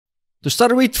To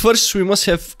start with, first we must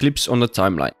have clips on the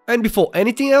timeline. And before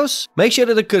anything else, make sure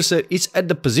that the cursor is at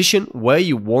the position where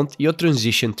you want your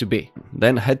transition to be.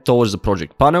 Then head towards the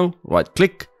project panel, right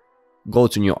click, go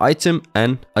to new item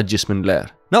and adjustment layer.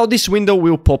 Now this window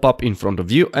will pop up in front of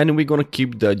you and we're gonna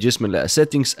keep the adjustment layer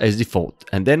settings as default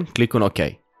and then click on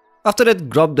OK. After that,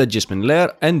 grab the adjustment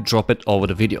layer and drop it over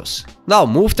the videos. Now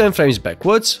move 10 frames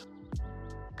backwards.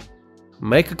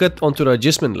 Make a cut onto the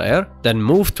adjustment layer, then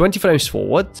move 20 frames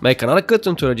forward, make another cut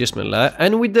onto the adjustment layer,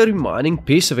 and with the remaining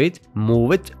piece of it,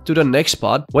 move it to the next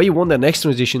part where you want the next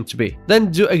transition to be. Then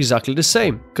do exactly the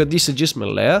same. Cut this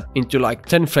adjustment layer into like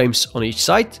 10 frames on each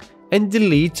side and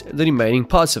delete the remaining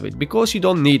parts of it because you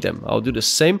don't need them. I'll do the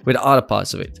same with the other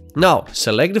parts of it. Now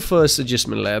select the first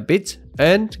adjustment layer bit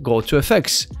and go to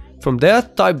effects. From there,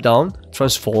 type down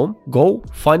transform, go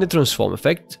find the transform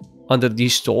effect under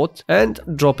distort and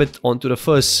drop it onto the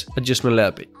first adjustment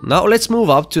layer bit. Now let's move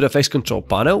up to the effects control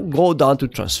panel, go down to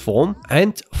transform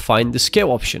and find the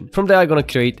scale option. From there I'm gonna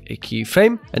create a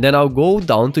keyframe and then I'll go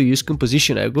down to use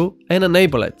composition angle and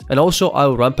enable it. And also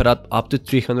I'll ramp it up to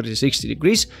 360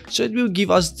 degrees so it will give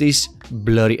us this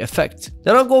blurry effect.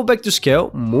 Then I'll go back to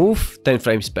scale, move 10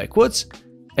 frames backwards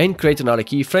and create another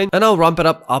keyframe and I'll ramp it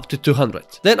up to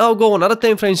 200. Then I'll go another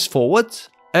 10 frames forward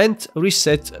and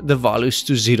reset the values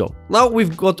to 0. Now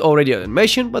we've got already an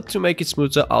animation, but to make it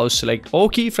smoother, I'll select all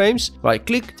keyframes, right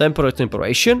click,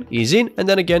 temporation, ease in, and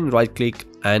then again right click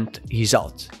and ease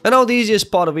out. And now the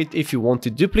easiest part of it, if you want to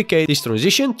duplicate this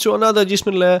transition to another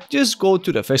adjustment layer, just go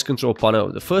to the effects control panel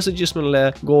of the first adjustment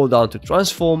layer, go down to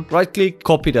transform, right click,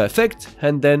 copy the effect,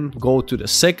 and then go to the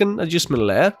second adjustment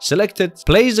layer, select it,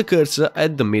 place the cursor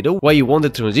at the middle where you want the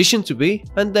transition to be,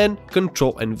 and then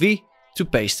Ctrl and V to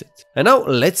paste it. And now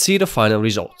let's see the final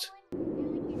result.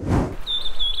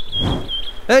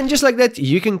 And just like that,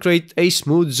 you can create a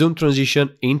smooth zoom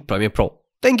transition in Premiere Pro.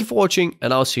 Thank you for watching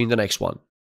and I'll see you in the next one.